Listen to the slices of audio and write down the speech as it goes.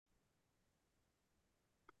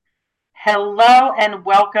Hello and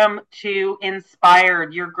welcome to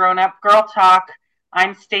Inspired, your grown-up girl talk.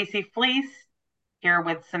 I'm Stacy Fleece here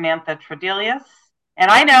with Samantha Tredelius.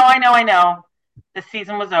 And I know, the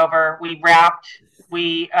season was over. We wrapped.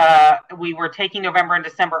 We were taking November and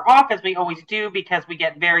December off as we always do because we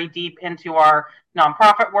get very deep into our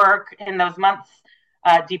nonprofit work in those months,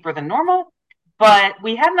 deeper than normal. But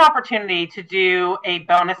we had an opportunity to do a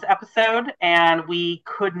bonus episode, and we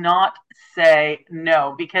could not say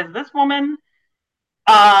no because this woman,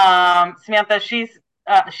 Samantha, she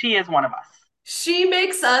is one of us. She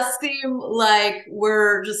makes us seem like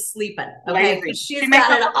we're just sleeping, okay? Lazy. Because She she's makes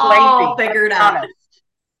got us it look all lazy. Let's figured be out. honest.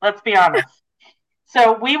 Let's be honest.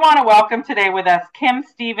 So we want to welcome today with us Kim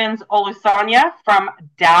Stevens Olusanya from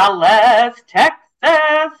Dallas, Texas.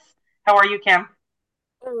 How are you, Kim?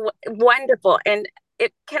 Wonderful. And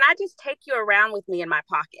can I just take you around with me in my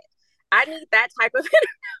pocket? I need that type of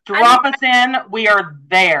I need Drop us in. We are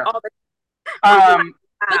there. all the I'm like, Um,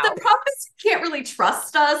 But the wow. problem is you can't really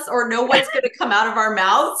trust us or know what's going to come out of our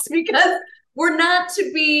mouths because we're not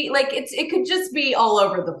to be like it could just be all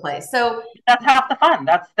over the place. So that's half the fun.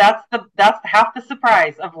 That's half the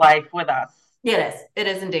surprise of life with us. it is. It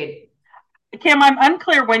is indeed. Kim, I'm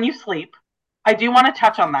unclear when you sleep. I do want to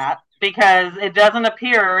touch on that because it doesn't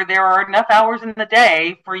appear there are enough hours in the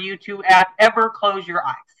day for you to ever close your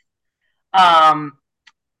eyes. Um,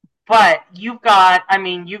 but you've got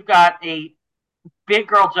a big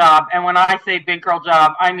girl job. And when I say big girl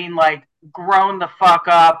job, I mean like grown the fuck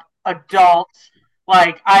up adults.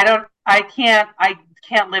 Like I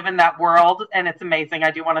can't live in that world. And it's amazing.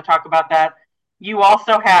 I do want to talk about that. You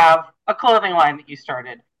also have a clothing line that you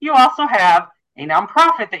started. You also have a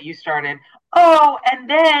nonprofit that you started. Oh, and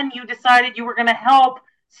then you decided you were going to help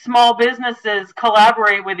small businesses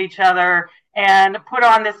collaborate with each other and put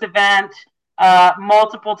on this event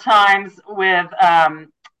multiple times with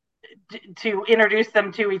to introduce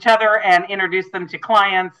them to each other and introduce them to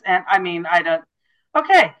clients. And I mean, I don't.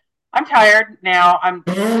 Okay, I'm tired now.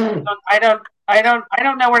 I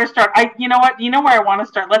don't know where to start. You know what? You know where I want to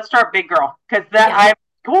start. Let's start big girl because that Yeah.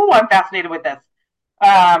 I'm fascinated with this.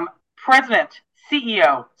 President,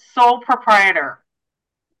 CEO, sole proprietor,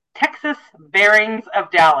 Texas Bearings of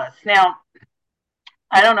Dallas. Now,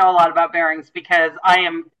 I don't know a lot about bearings because I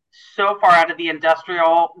am so far out of the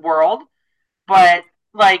industrial world. But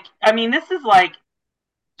like, I mean, this is like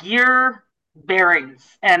gear bearings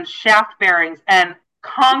and shaft bearings and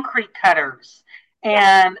concrete cutters.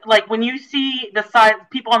 Yeah, And like when you see the side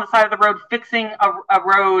people on the side of the road fixing a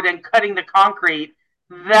road and cutting the concrete,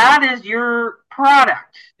 that is your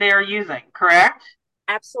product they are using, correct?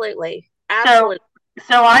 absolutely. So, Absolutely.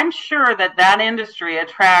 so I'm sure that that industry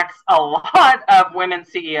attracts a lot of women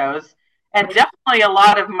CEOs and definitely a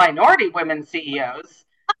lot of minority women CEOs.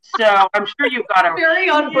 So I'm sure you've got a Very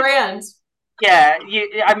on huge, brand. yeah.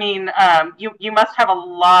 You must have a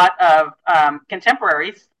lot of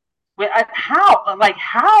contemporaries.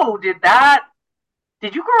 How did that?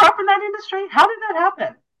 Did you grow up in that industry? How did that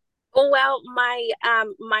happen? Well,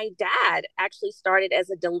 my dad actually started as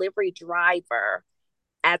a delivery driver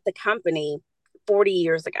at the company 40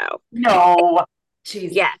 years ago. No.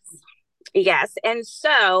 Jesus. Yes. Yes. And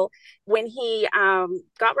so when he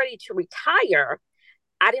got ready to retire,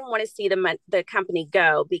 I didn't want to see the company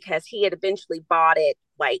go because he had eventually bought it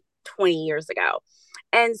like 20 years ago.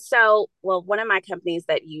 And so, well, one of my companies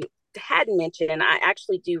that you hadn't mentioned, I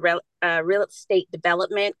actually do real estate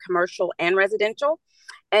development, commercial and residential.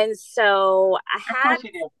 And so I Of had course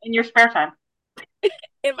you do. In your spare time.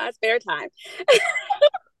 in my spare time.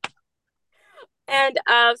 And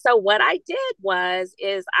so what I did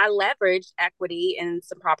is I leveraged equity in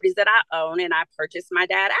some properties that I own, and I purchased my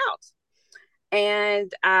dad out.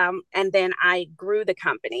 And then I grew the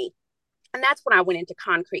company, and that's when I went into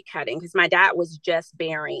concrete cutting because my dad was just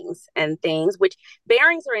bearings and things, which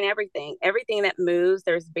bearings are in everything that moves,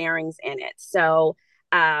 there's bearings in it. So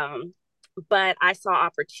but I saw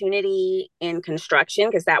opportunity in construction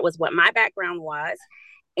because that was what my background was,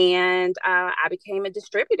 and I became a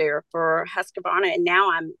distributor for Husqvarna, and now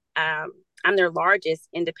I'm their largest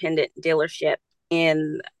independent dealership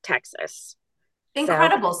in Texas. So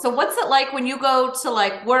Incredible. So what's it like when you go to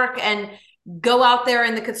like work and go out there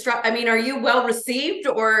in the construct? I mean, are you well received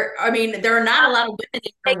or I mean, there are not a lot of women in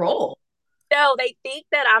your they role. no, they think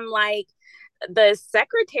that I'm like the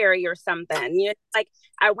secretary or something. Like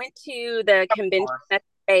I went to the Of convention course. at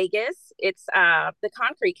Vegas. It's the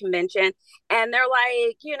concrete convention, and they're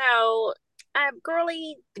like,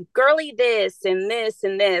 girly this and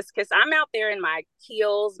this, because I'm out there in my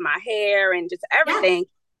heels, my hair, and just Yes. everything.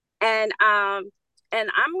 And I'm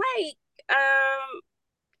like,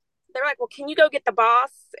 they're like, well, can you go get the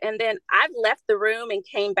boss? And then I've left the room and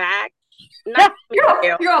came back. Yeah. Not me,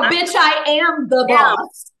 You're a bitch. I am the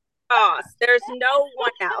boss. Boss. There's no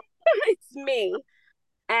one else. It's me.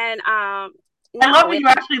 And I love that you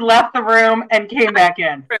actually left the room and came back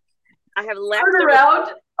in. I have left Turn the around.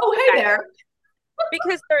 room. Oh, hey there.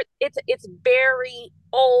 Because it's very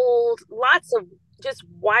old, lots of just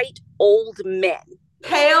white old men.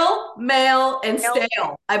 Pale, male, and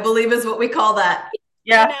stale, I believe is what we call that.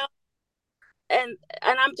 Yeah. You know,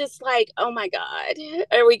 and I'm just like, oh my God,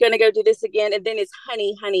 are we gonna go do this again? And then it's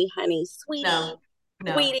honey, honey, honey, sweetie,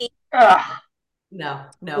 sweetie. No.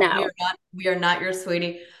 We are not your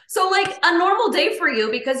sweetie. So like a normal day for you,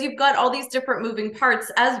 because you've got all these different moving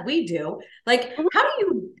parts as we do. Like, how do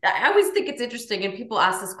you, I always think it's interesting, and people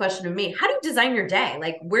ask this question of me, how do you design your day?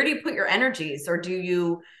 Like, where do you put your energies? Or do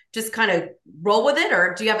you just kind of roll with it?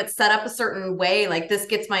 Or do you have it set up a certain way? Like, this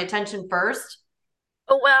gets my attention first?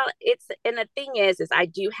 Well, and the thing is I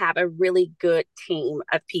do have a really good team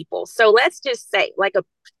of people. So let's just say, like a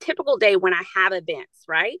typical day when I have events,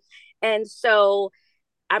 right? And so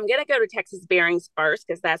I'm going to go to Texas Bearings first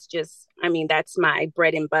because that's my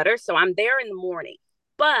bread and butter. So I'm there in the morning.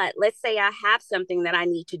 But let's say I have something that I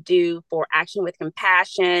need to do for Action with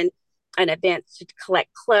Compassion, an event to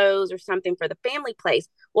collect clothes or something for the family place.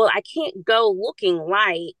 Well, I can't go looking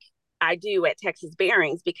like I do at Texas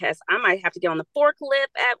Bearings because I might have to get on the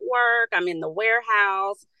forklift at work. I'm in the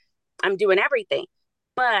warehouse. I'm doing everything.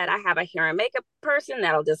 But I have a hair and makeup person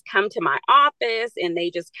that'll just come to my office and they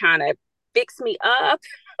just kind of fix me up.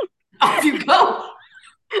 Off you go.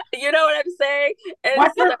 You know what I'm saying?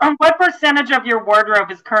 And what percentage of your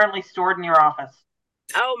wardrobe is currently stored in your office?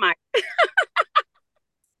 Oh my.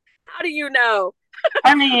 How do you know?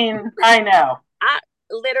 I mean, I know.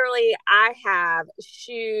 I have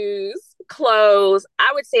shoes, clothes.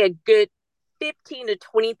 I would say a good 15 to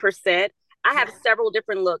 20%. I have several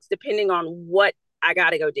different looks depending on what I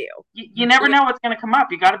got to go do. You never know what's going to come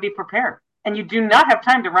up. You got to be prepared. And you do not have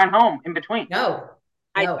time to run home in between. No.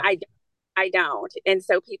 I don't. And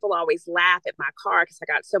so people always laugh at my car because I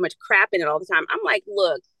got so much crap in it all the time. I'm like,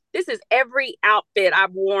 look, this is every outfit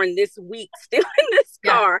I've worn this week still in this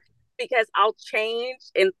car. Because I'll change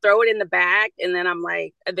and throw it in the bag. And then I'm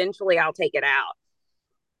like, eventually I'll take it out.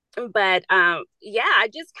 But I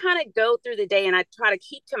just kind of go through the day and I try to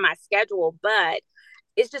keep to my schedule. But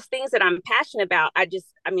it's just things that I'm passionate about. I just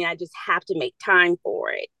have to make time for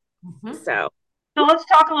it. Mm-hmm. So let's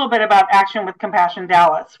talk a little bit about Action with Compassion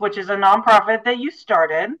Dallas, which is a nonprofit that you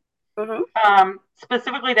started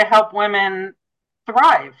specifically to help women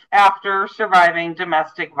thrive after surviving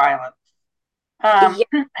domestic violence.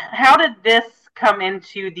 How did this come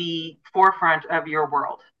into the forefront of your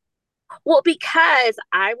world? Well, because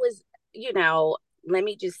I was, let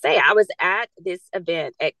me just say, I was at this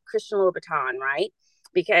event at Christian Louboutin, right?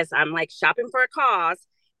 Because I'm like shopping for a cause.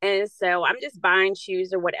 And so I'm just buying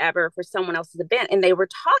shoes or whatever for someone else's event. And they were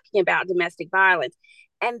talking about domestic violence.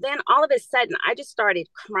 And then all of a sudden, I just started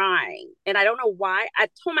crying. And I don't know why. I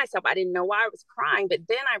told myself I didn't know why I was crying. But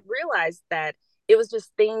then I realized that it was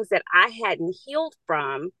just things that I hadn't healed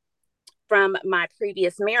from my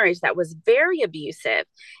previous marriage that was very abusive.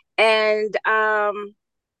 And then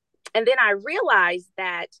I realized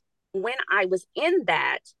that when I was in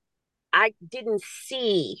that, I didn't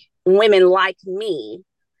see women like me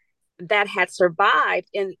that had survived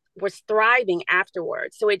and was thriving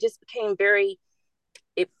afterwards. So it just became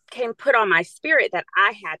put on my spirit that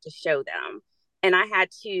I had to show them. And I had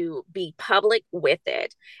to be public with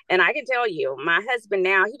it. And I can tell you, my husband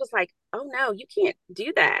now, he was like, oh no, you can't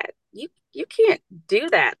do that. You can't do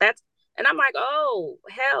that. And I'm like, oh,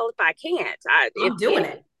 hell, if I can't. I'm doing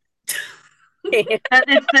it.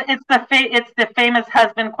 It's the famous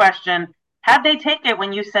husband question. How'd they take it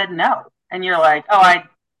when you said no? And you're like, oh,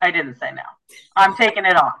 I didn't say no. I'm taking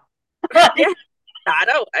it on. Yeah, I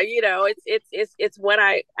don't, it's what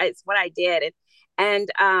I did. And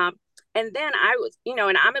then I was,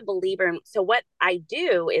 and I'm a believer. And so what I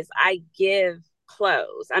do is I give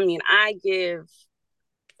clothes.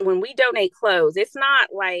 When we donate clothes, it's not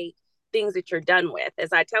like things that you're done with.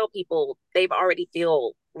 As I tell people, they've already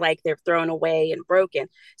feel like they're thrown away and broken.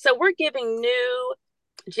 So we're giving new,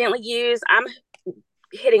 gently used. I'm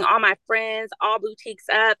hitting all my friends, all boutiques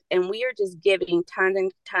up, and we are just giving tons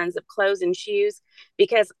and tons of clothes and shoes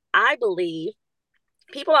because I believe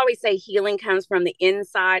people always say healing comes from the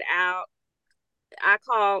inside out. I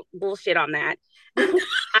call bullshit on that. I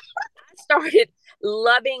started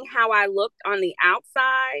loving how I looked on the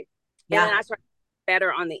outside, and then I started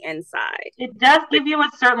better on the inside. It does give you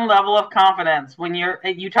a certain level of confidence when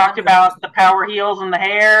you talked about the power heels and the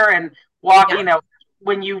hair and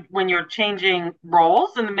when you're changing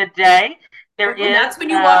roles in the midday, there And is that's when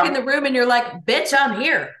you walk in the room and you're like, bitch, I'm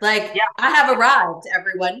here. Like, yeah. I have arrived,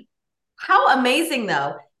 everyone. How amazing,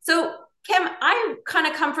 though. So, Kim, I kind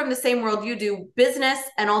of come from the same world you do, business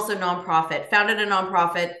and also nonprofit. Founded a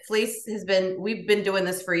nonprofit. Fleece we've been doing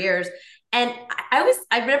this for years. And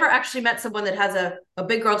I've never actually met someone that has a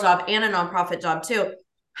big girl job and a nonprofit job too.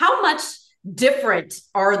 How much different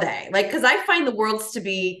are they? Like, because I find the worlds to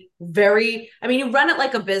be very, I mean, you run it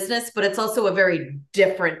like a business, but it's also a very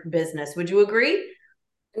different business. Would you agree?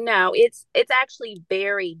 No, it's actually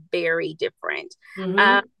very, very different.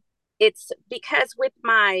 Mm-hmm. It's because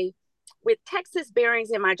with Texas bearings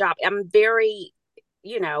in my job, I'm very,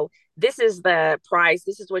 this is the price,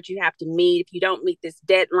 this is what you have to meet. If you don't meet this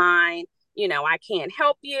deadline, I can't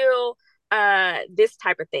help you. This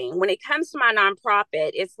type of thing. When it comes to my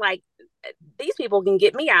nonprofit, it's like these people can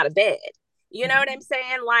get me out of bed. You know what I'm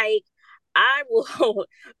saying? Like I will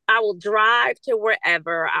I will drive to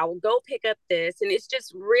wherever. I will go pick up this. And it's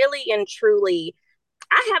just really and truly,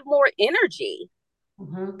 I have more energy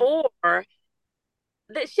Mm-hmm. for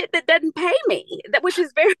the shit that doesn't pay me, that which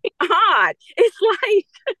is very odd. It's like,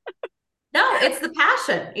 No, it's the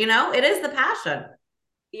passion, it is the passion.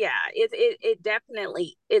 yeah, it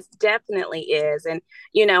definitely is. And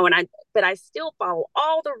but I still follow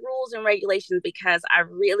all the rules and regulations because I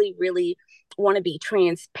really, really want to be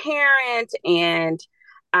transparent,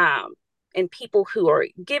 um and people who are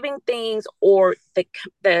giving things, or the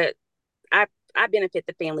I I benefit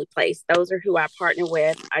the family place. Those are who I partner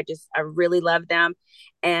with. I really love them,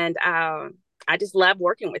 and I just love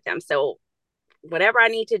working with them. So whatever I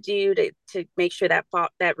need to do to make sure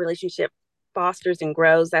that relationship fosters and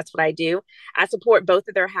grows, that's what I do. I support both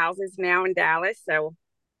of their houses now in Dallas, so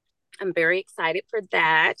I'm very excited for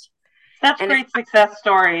that. Such And it's great success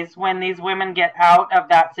stories when these women get out of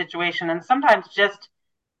that situation. And sometimes just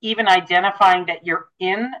even identifying that you're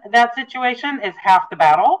in that situation is half the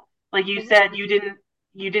battle. Like you said, you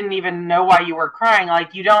didn't even know why you were crying.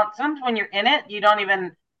 Like you don't, sometimes when you're in it, you don't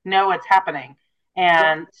even know it's happening.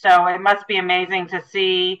 And so it must be amazing to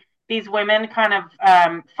see these women kind of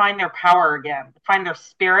find their power again, find their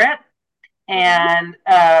spirit, mm-hmm.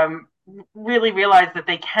 and really realize that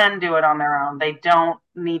they can do it on their own. They don't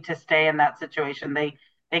need to stay in that situation.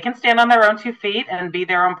 They can stand on their own 2 feet and be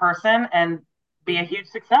their own person and be a huge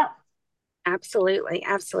success. Absolutely,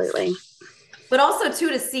 absolutely. But also too,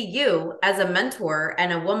 to see you as a mentor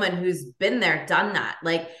and a woman who's been there, done that,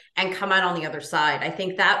 like, and come out on the other side. I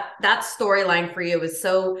think that storyline for you is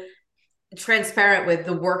so transparent with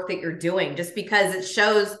the work that you're doing, just because it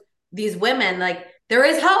shows these women like there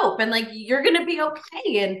is hope, and like you're gonna be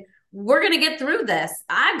okay, and we're gonna get through this.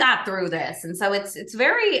 I got through this. And so it's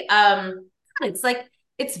very it's like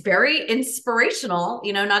it's very inspirational,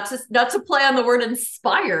 not to play on the word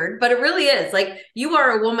inspired, but it really is. Like, you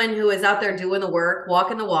are a woman who is out there doing the work,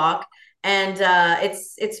 walking the walk, and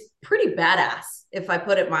it's pretty badass, if I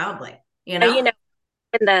put it mildly, you And know.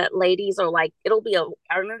 and the ladies are like,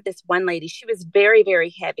 I remember this one lady, she was very,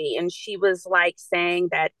 very heavy, and she was like saying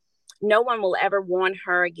that no one will ever want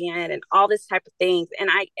her again and all this type of things. And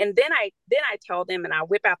then I tell them, and I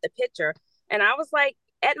whip out the picture, and I was like,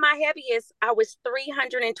 at my heaviest, I was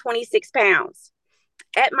 326 pounds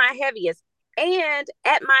at my heaviest. And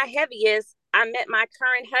at my heaviest, I met my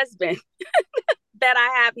current husband that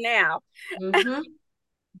I have now. Mm-hmm.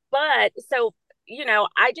 But so,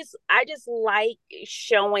 I just like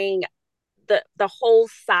showing the whole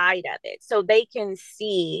side of it so they can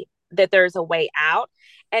see that there's a way out.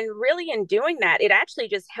 And really, in doing that, it actually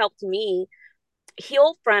just helped me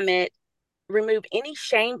heal from it, remove any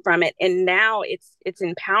shame from it, and now it's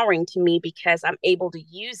empowering to me because I'm able to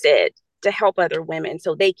use it to help other women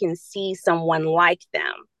so they can see someone like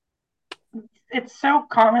them. It's so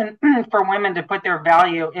common for women to put their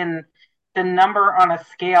value in the number on a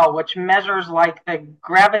scale, which measures like the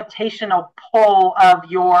gravitational pull of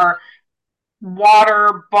your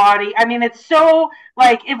water body. I mean, it's so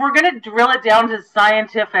like, if we're going to drill it down to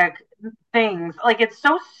scientific things, like it's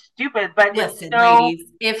so stupid, but it's Listen, so ladies,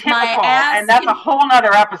 if my typical. ass And that's a can whole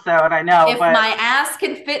nother episode, I know, if but my ass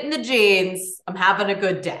can fit in the jeans, I'm having a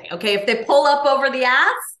good day. Okay. If they pull up over the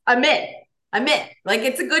ass, I'm in. I'm in. Like,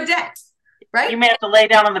 it's a good day. Right? you may have to lay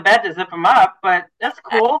down on the bed to zip them up, but that's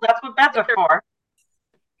cool. That's what beds are for.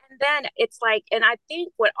 And then it's like, and I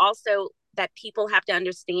think what also that people have to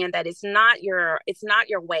understand, that it's not your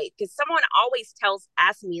weight, because someone always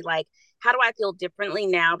asks me like, how do I feel differently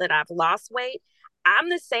now that I've lost weight? I'm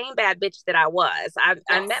the same bad bitch that I was. I met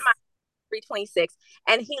Yes. my 326,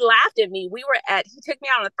 and he laughed at me. He took me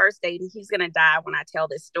out on the first date, and he's gonna die when I tell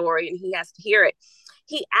this story, and he has to hear it.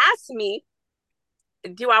 He asked me,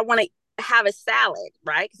 do I want to have a salad,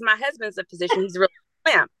 right? Because my husband's a physician, he's really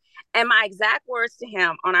slim. And my exact words to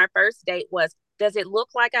him on our first date was, does it look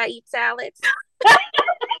like I eat salads?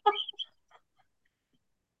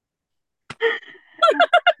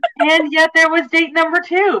 And yet there was date number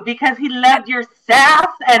 2 because he loved your sass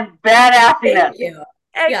and badassiness. Thank you.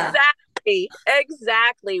 Exactly. Yeah.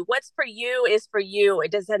 Exactly. What's for you is for you.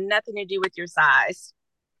 It does have nothing to do with your size.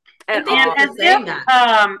 And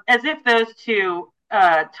as if those two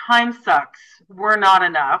time sucks were not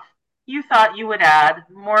enough, you thought you would add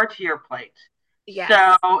more to your plate. Yes.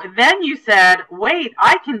 So then you said, wait,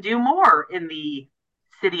 I can do more in the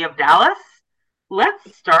city of Dallas.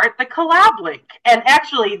 Let's start the collab link. And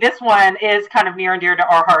actually, this one is kind of near and dear to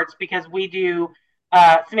our hearts because we do,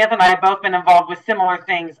 Samantha and I have both been involved with similar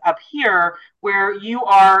things up here where you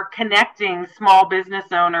are connecting small business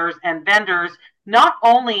owners and vendors, not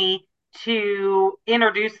only to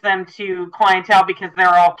introduce them to clientele because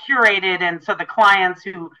they're all curated. And so the clients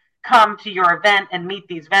who come to your event and meet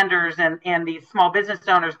these vendors and these small business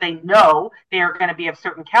owners, they know they are going to be of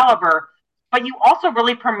certain caliber, but you also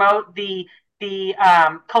really promote the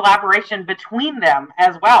collaboration between them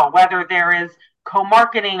as well, whether there is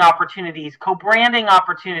co-marketing opportunities, co-branding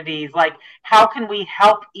opportunities, like how can we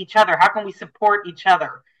help each other? How can we support each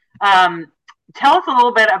other? Tell us a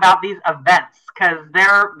little bit about these events because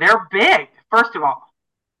they're big, first of all.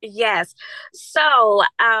 Yes. So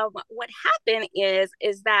what happened is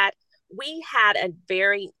that we had a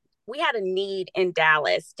need in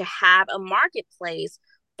Dallas to have a marketplace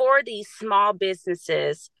for these small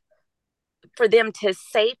businesses, for them to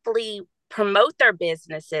safely promote their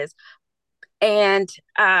businesses and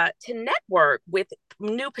to network with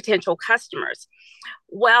new potential customers.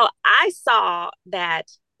 Well, I saw that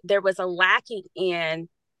there was a lacking in,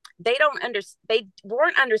 they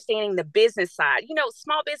weren't understanding the business side. You know,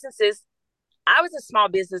 small businesses, I was a small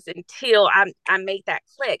business until I made that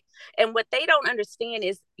click. And what they don't understand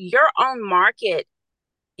is your own market,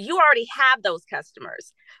 you already have those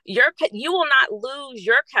customers. You will not lose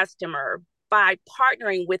your customer by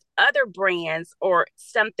partnering with other brands or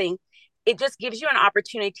something. It just gives you an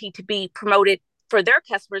opportunity to be promoted for their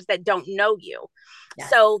customers that don't know you. Yes.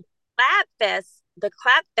 So the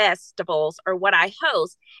Clap Festivals are what I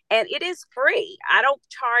host, and it is free. I don't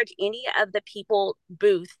charge any of the people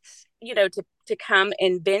booths, you know, to come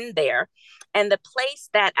and vend there. And the place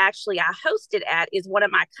that actually I hosted at is one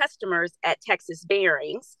of my customers at Texas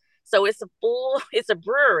Bearings. So it's a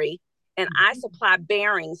brewery, and I supply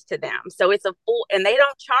bearings to them. So it's and they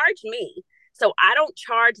don't charge me. So I don't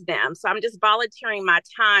charge them. So I'm just volunteering my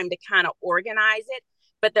time to kind of organize it.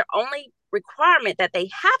 But the only requirement that they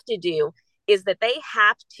have to do is that they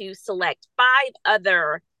have to select 5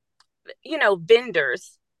 other, you know,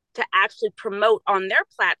 vendors to actually promote on their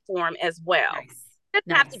platform as well. Nice. It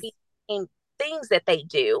doesn't have to be things that they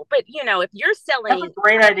do, but you know, if you're selling, that's a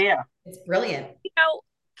great idea. It's brilliant. You know,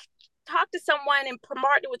 talk to someone and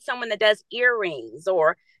promote with someone that does earrings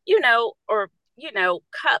or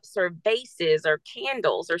cups or vases or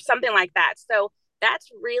candles or something like that. So that's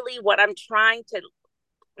really what I'm trying to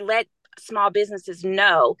let small businesses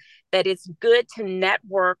know, that it's good to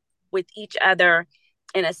network with each other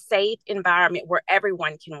in a safe environment where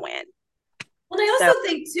everyone can win. Well, I also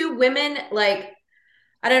think too, women, like,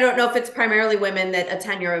 I don't know if it's primarily women that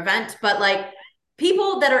attend your event, but like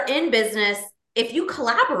people that are in business, if you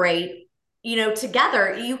collaborate, you know,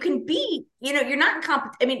 together, you can be, you know, you're not in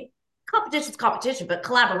competition. I mean, competition's competition, but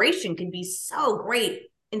collaboration can be so great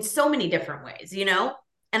in so many different ways, you know?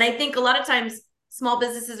 And I think a lot of times small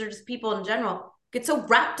businesses or just people in general get so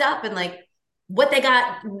wrapped up in like what they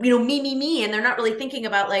got, you know, me, and they're not really thinking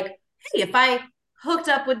about like, hey, if I hooked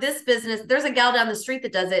up with this business, there's a gal down the street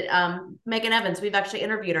that does it, Megan Evans. We've actually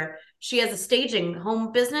interviewed her. She has a staging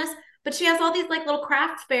home business, but she has all these like little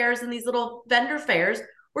craft fairs and these little vendor fairs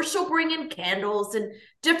where she'll bring in candles and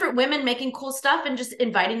different women making cool stuff and just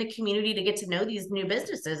inviting the community to get to know these new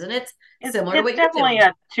businesses. And it's similar to what you're doing. It's definitely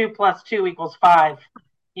a 2 + 2 = 5.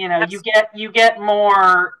 You know, you get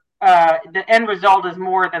more, the end result is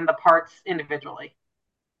more than the parts individually.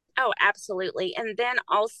 Oh, absolutely. And then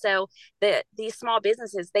also these small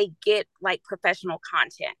businesses, they get like professional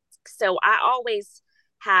content. So I always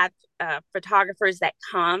have photographers that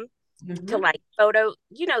come to like photo,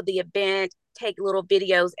 you know, the event, take little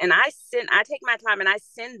videos, and I take my time and I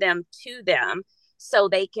send them to them so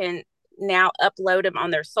they can now upload them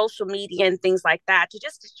on their social media and things like that to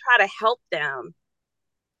try to help them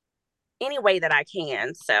any way that I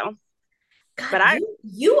can. So, God, but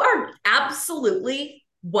you are absolutely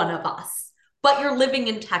one of us, but you're living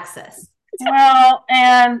in Texas. Well,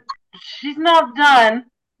 and she's not done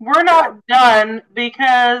we're not done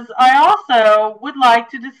because I also would like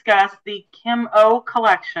to discuss the Kim O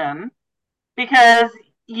collection because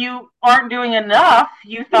you aren't doing enough.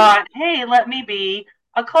 You thought, hey, let me be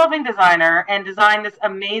a clothing designer and design this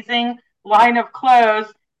amazing line of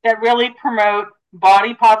clothes that really promote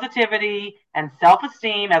body positivity and self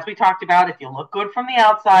esteem. As we talked about, if you look good from the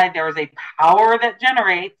outside, there is a power that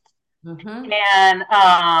generates. Mm-hmm. And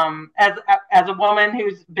as a woman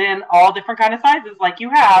who's been all different kind of sizes, like you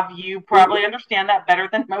have, you probably understand that better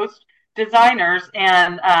than most designers.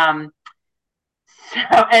 And so,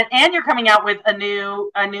 and you're coming out with a new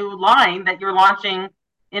line that you're launching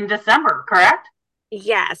in December, correct?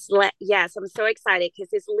 Yes, yes, I'm so excited because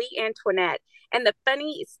it's Lee Antoinette. And the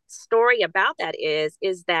funny story about that is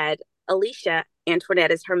that Alicia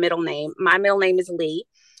Antoinette is her middle name. My middle name is Lee.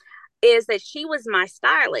 Is that she was my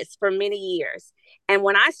stylist for many years. And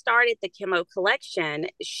when I started the Kimo collection,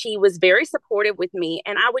 she was very supportive with me.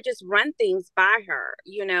 And I would just run things by her,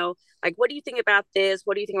 like, what do you think about this?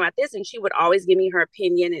 What do you think about this? And she would always give me her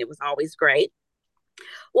opinion, and it was always great.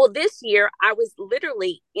 Well, this year, I was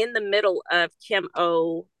literally in the middle of Kim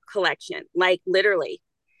O collection, like literally.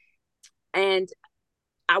 And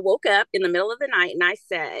I woke up in the middle of the night and I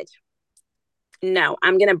said, no,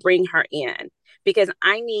 I'm going to bring her in because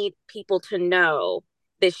I need people to know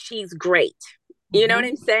that she's great. You know what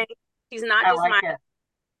I'm saying? She's not I just like it.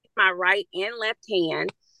 my right and left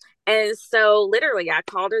hand. And so literally I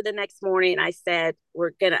called her the next morning and I said,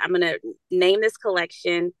 I'm gonna name this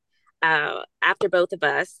collection after both of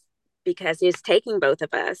us because it's taking both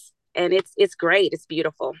of us. And it's great. It's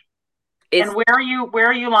beautiful. It's And where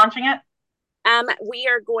are you launching it? We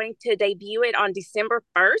are going to debut it on December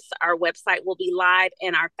 1st. Our website will be live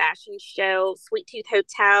in our fashion show, Sweet Tooth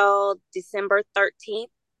Hotel, December 13th,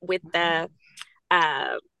 with the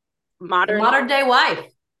The modern modern day wife.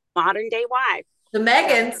 modern day wife. The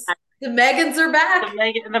Megans. The Megans are back. The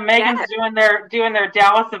Megans Yes. doing their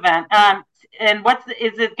Dallas event. And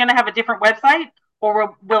is it going to have a different website,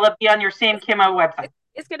 or will it be on your same Kimo website?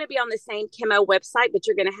 It's going to be on the same Kimo website, but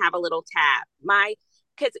you're going to have a little tab.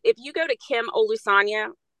 Because if you go to Kim Olusanya,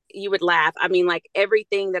 you would laugh. I mean, like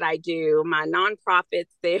everything that I do, my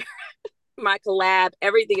nonprofits there, my collab,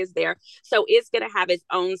 everything is there. So it's going to have its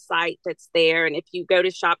own site that's there. And if you go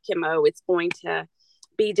to Shop Kimo, it's going to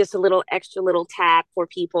be just a little extra little tab for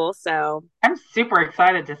people. So I'm super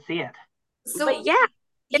excited to see it. So but yeah,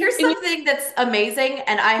 here's and something that's amazing.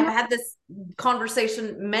 And I have had this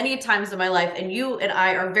conversation many times in my life, and you and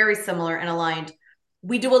I are very similar and aligned.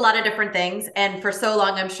 We do a lot of different things. And for so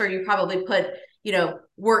long, I'm sure you probably put,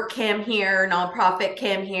 work Kim here, nonprofit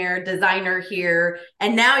Kim here, designer here.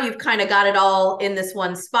 And now you've kind of got it all in this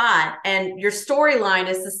one spot. And your storyline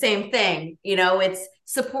is the same thing. It's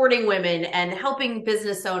supporting women and helping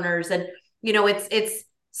business owners. And, it's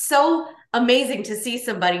so amazing to see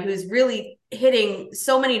somebody who's really hitting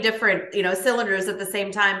so many different, cylinders at the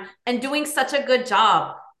same time and doing such a good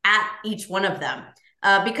job at each one of them.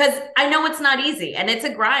 Because I know it's not easy and it's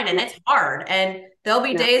a grind and it's hard. And there'll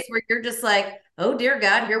be days where you're just like, oh, dear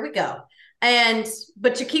God, here we go.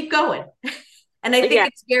 But you keep going. And I think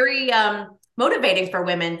it's very motivating for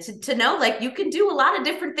women to know, like, you can do a lot of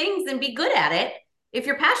different things and be good at it if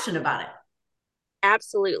you're passionate about it.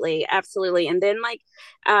 absolutely, absolutely. And then like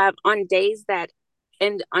on days that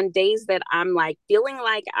I'm like feeling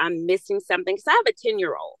like I'm missing something, because I have a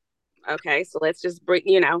 10-year-old. Okay, so let's just bring,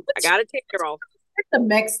 I got a 10-year-old. The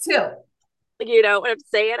mix too. You know what I'm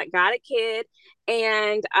saying? I got a kid.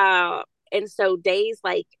 And so days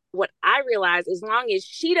like what I realize, as long as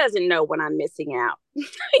she doesn't know when I'm missing out,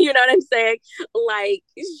 you know what I'm saying? Like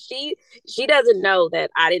she doesn't know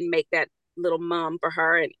that I didn't make that little mom for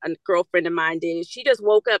her, and a girlfriend of mine did. She just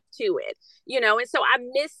woke up to it, and so I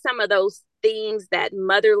miss some of those things, that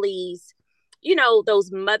motherly's,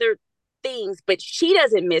 those mother things, but she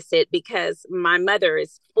doesn't miss it because my mother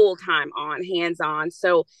is full-time on, hands-on.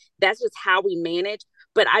 So that's just how we manage.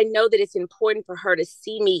 But I know that it's important for her to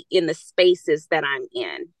see me in the spaces that I'm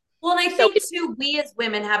in. Well, and I think too, we as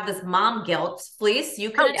women have this mom guilt. Fleece,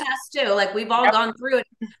 you can attest too. Like, we've all gone through it.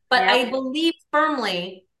 But I believe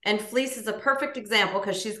firmly, and Fleece is a perfect example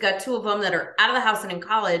because she's got two of them that are out of the house and in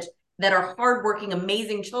college, that are hardworking,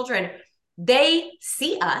 amazing children. They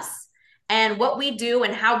see us and what we do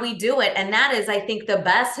and how we do it. And that is, I think, the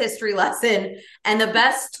best history lesson and the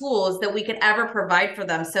best tools that we could ever provide for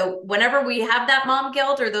them. So whenever we have that mom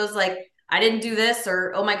guilt, or those like, I didn't do this,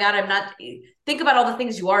 or, oh my God, I'm not, think about all the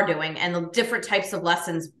things you are doing and the different types of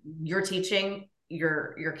lessons you're teaching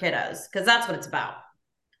your kiddos, because that's what it's about.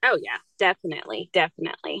 Oh yeah, definitely.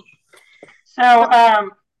 So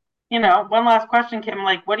one last question, Kim.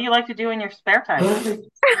 Like, what do you like to do in your spare time? I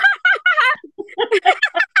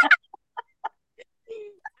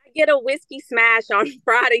get a whiskey smash on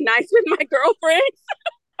Friday nights with my girlfriends.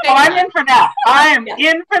 Oh, I'm in for that. I am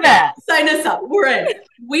in for that. Sign us up. We're in.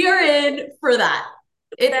 We are in for that.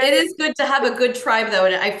 It is good to have a good tribe, though,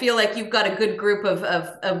 and I feel like you've got a good group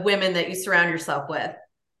of women that you surround yourself with.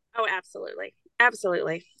 Oh, absolutely.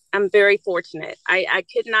 Absolutely. I'm very fortunate. I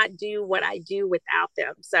could not do what I do without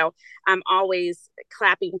them. So I'm always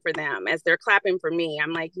clapping for them as they're clapping for me.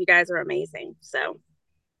 I'm like, you guys are amazing. So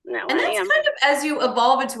no, And I that's am. kind of as you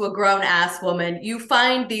evolve into a grown ass woman, you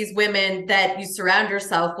find these women that you surround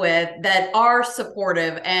yourself with that are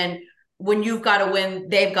supportive. And when you've got to win,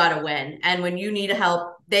 they've got to win. And when you need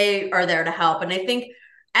help, they are there to help. And I think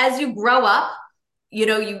as you grow up, you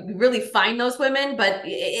really find those women, but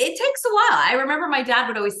it takes a while. I remember my dad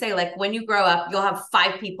would always say, like, when you grow up, you'll have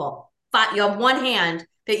 5 people. You'll have one hand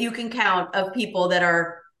that you can count of people that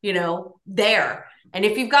are, there. And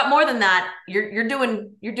if you've got more than that, you're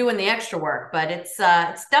doing the extra work. But it's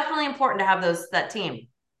definitely important to have that team.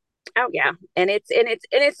 Oh yeah, and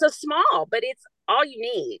it's so small, but it's all you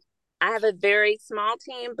need. I have a very small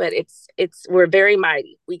team, but we're very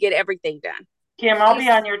mighty. We get everything done. Kim, I'll be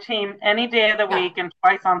on your team any day of the week and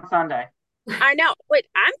twice on Sunday. I know, but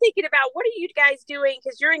I'm thinking about what are you guys doing?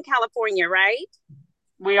 Because you're in California, right?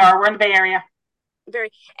 We are. We're in the Bay Area.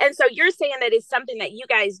 And so you're saying that it's something that you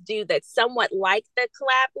guys do that's somewhat like the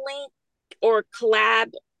collab link or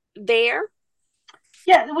collab there?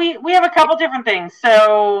 Yeah, we have a couple different things.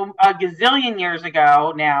 So a gazillion years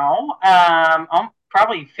ago now,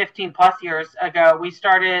 probably 15 plus years ago, we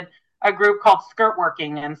started a group called Skirt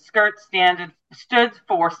Working, and Skirt stands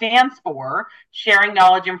for sharing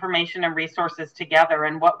knowledge, information, and resources together.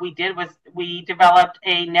 And what we did was we developed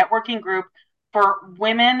a networking group for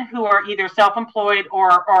women who are either self-employed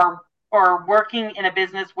or working in a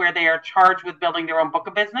business where they are charged with building their own book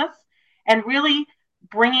of business, and really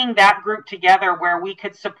bringing that group together where we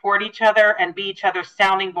could support each other and be each other's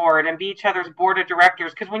sounding board and be each other's board of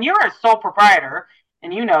directors. Because when you're a sole proprietor,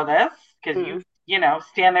 and you know this because you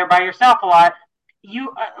stand there by yourself a lot,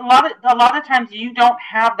 a lot of times you don't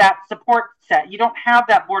have that support set. You don't have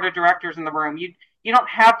that board of directors in the room. You don't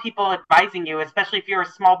have people advising you, especially if you're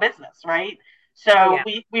a small business, right? So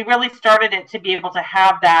we really started it to be able to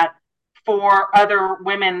have that for other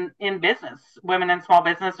women in business, women in small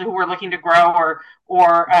business who were looking to grow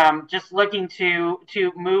or just looking to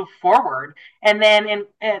move forward. And then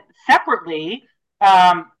separately,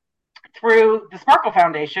 through the Sparkle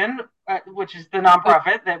Foundation, which is the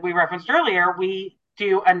nonprofit that we referenced earlier, we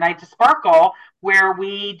do a Night to Sparkle where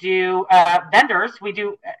we do vendors. We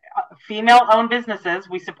do female-owned businesses.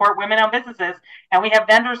 We support women-owned businesses, and we have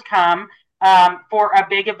vendors come for a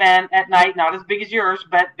big event at night, not as big as yours,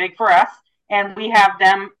 but big for us. And we have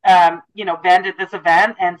them, vend at this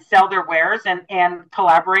event and sell their wares and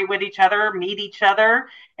collaborate with each other, meet each other.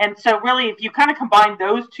 And so really, if you kind of combine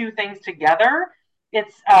those two things together,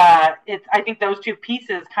 I think those two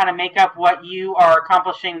pieces kind of make up what you are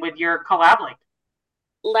accomplishing with your collab link.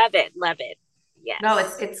 Love it. Love it. Yes. No,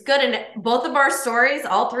 it's good. And both of our stories,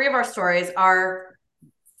 all three of our stories are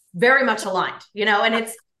very much aligned, and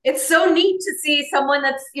it's so neat to see someone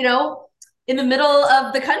that's, in the middle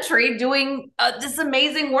of the country doing this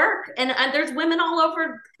amazing work. And there's women all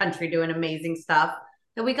over the country doing amazing stuff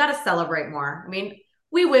that we got to celebrate more. I mean,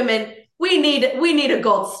 we women, we need a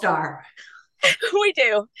gold star. We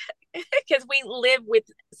do, because we live with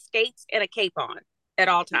skates and a cape on at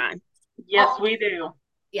all times. Yes, we do.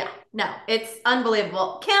 Yeah, no, it's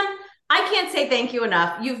unbelievable. Kim, I can't say thank you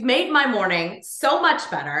enough. You've made my morning so much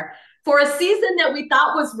better. For a season that we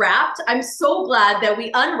thought was wrapped, I'm so glad that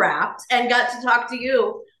we unwrapped and got to talk to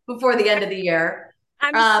you before the end of the year.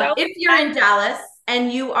 If you're in Dallas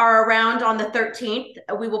and you are around on the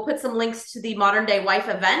 13th, we will put some links to the Modern Day Wife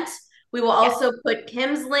event. We will also put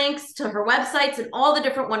Kim's links to her websites and all the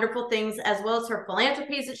different wonderful things, as well as her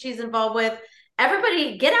philanthropies that she's involved with.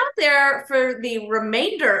 Everybody get out there for the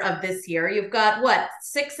remainder of this year. You've got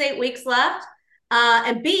 6-8 weeks left,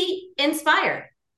 and be inspired.